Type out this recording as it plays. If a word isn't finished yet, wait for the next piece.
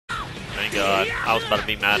Thank God. I was about to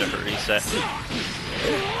be mad at her reset.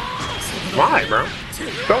 Why, bro?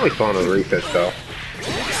 It's always fun to reset stuff.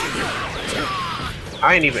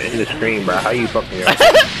 I ain't even in the screen, bro. How you fucking up?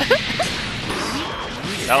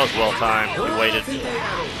 That was well timed. We waited.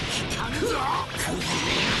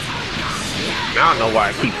 I don't know why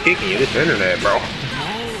I keep kicking you. This internet, bro.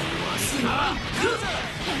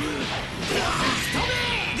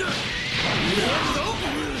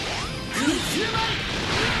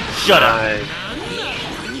 Shut up.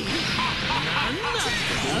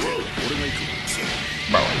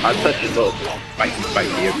 Bro, I touch his little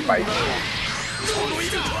spicy.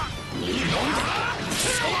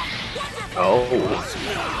 Oh.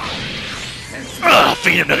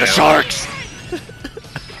 Feed him to the sharks!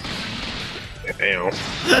 Damn.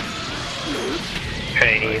 I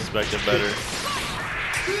expected better.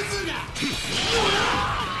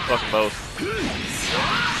 Fuck them both.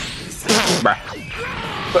 Bruh.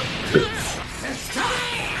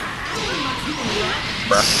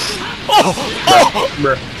 Bruh. Oh!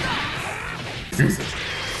 Bruh.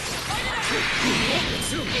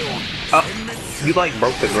 You like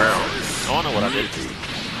broke the ground. I don't know what I did.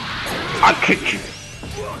 I kicked you.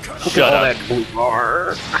 Look at all up. that blue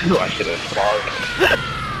bar. I knew I should have sparred.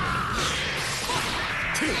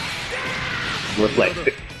 Reflect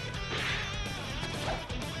it.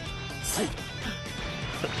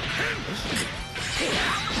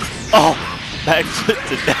 Oh! Backflip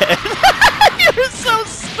to death. You're so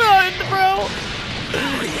stunned, bro!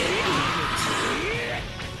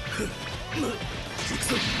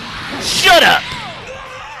 Shut up!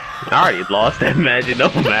 I already lost that match, it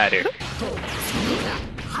don't matter.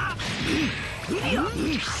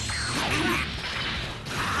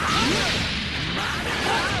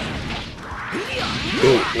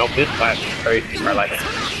 Dude, no, this flash is crazy, bro. Like,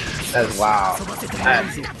 that's wild.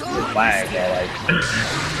 That's flag, bro. Like,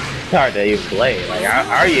 it's hard to even play. Like,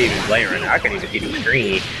 how are you even playing right now? I can't even see the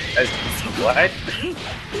screen. That's, what?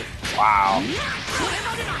 Wow.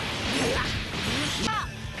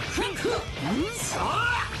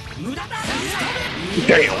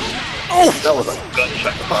 Damn! Oh! That was a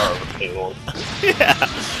gunshot fire over the one. Yeah!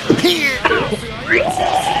 Here!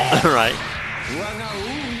 Alright.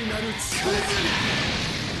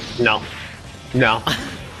 No. No.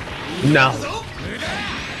 No.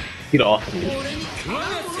 Get off of me.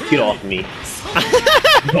 Get off me.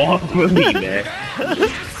 Get off of me, man.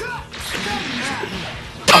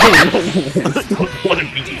 I don't want to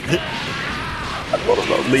be. I thought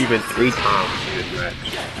about leaving 3 times in this match.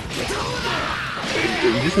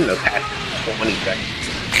 This is in the past 20 seconds.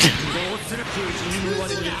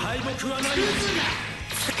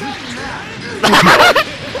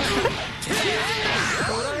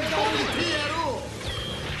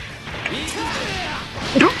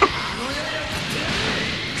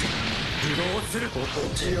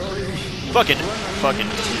 Fucking.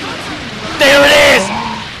 There it is!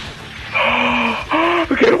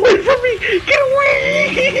 Get away from me! Get away!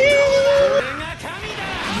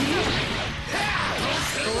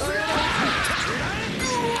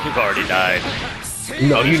 You've already died.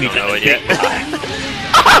 No, you need to know it yet.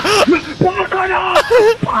 Walk on off!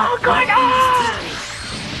 Walk on off!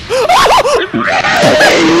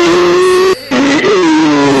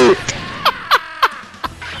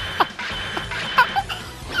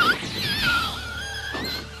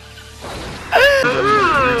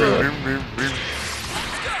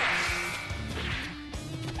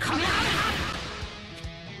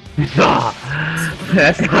 Nah,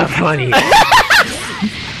 that's not funny.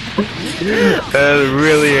 That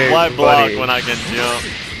really ain't Why block funny. when I can jump?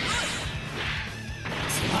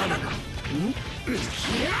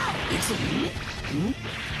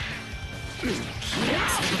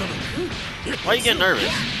 Why are you getting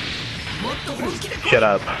nervous? Shut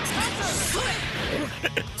up.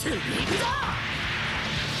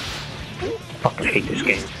 Fucking hate this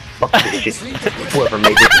game. Fuck this shit. Whoever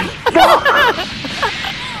made it. Fuck!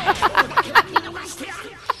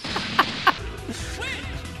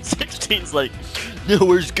 16's like, no,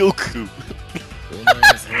 where's Goku?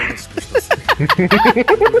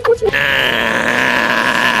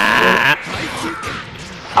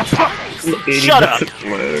 Shut up!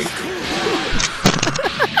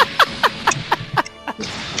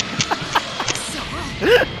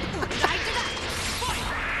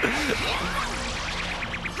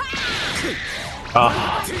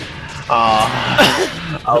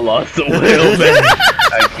 I lost the will, man.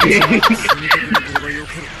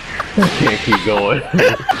 I can't keep going.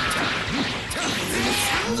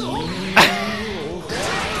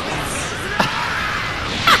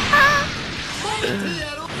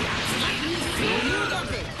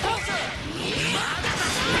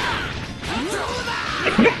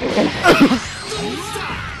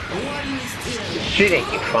 Shit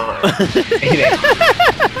ain't fun. It ain't.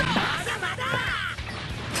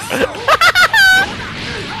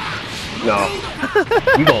 No.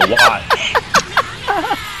 You gonna watch.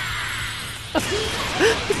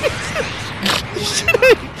 Shit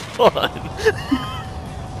ain't fun.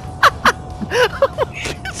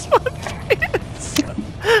 It's my pants.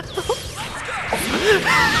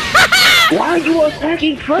 Why are you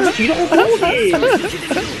attacking first? You don't know this.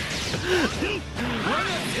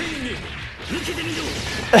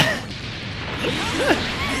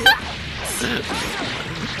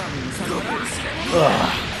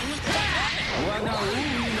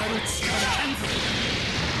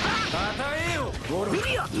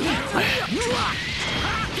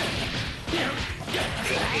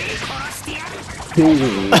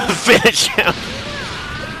 Finish him.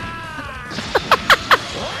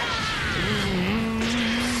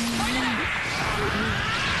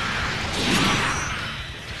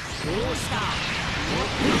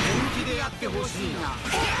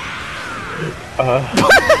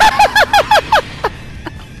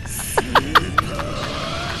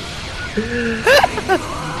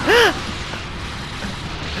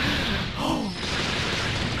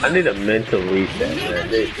 I need a mental reset, man.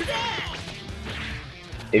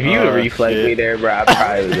 If you would reflect me there, bro, I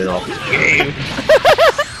probably would have been off the game.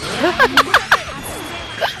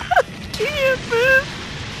 Damn, man.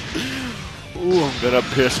 Ooh, I'm gonna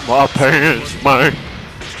piss my pants, man.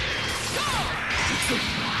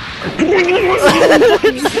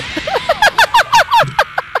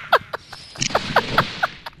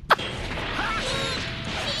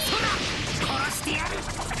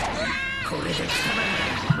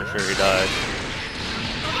 I'm sure he died.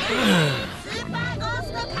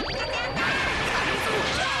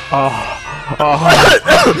 Oh,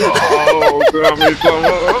 God, me so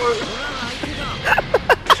much.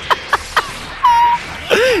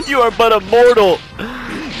 You are but a mortal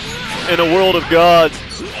in a world of gods.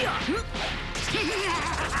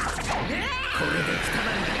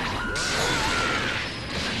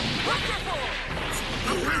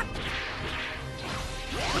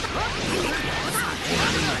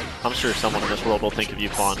 I'm sure someone in this world will think of you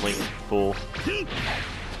fondly, fool.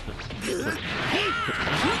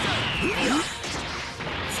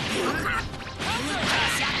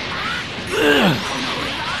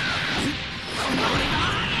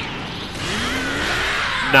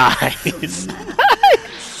 Nice.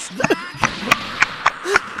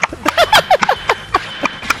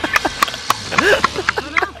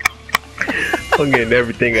 I'm getting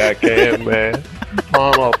everything I can, man.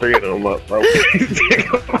 Palm all three of them up, bro.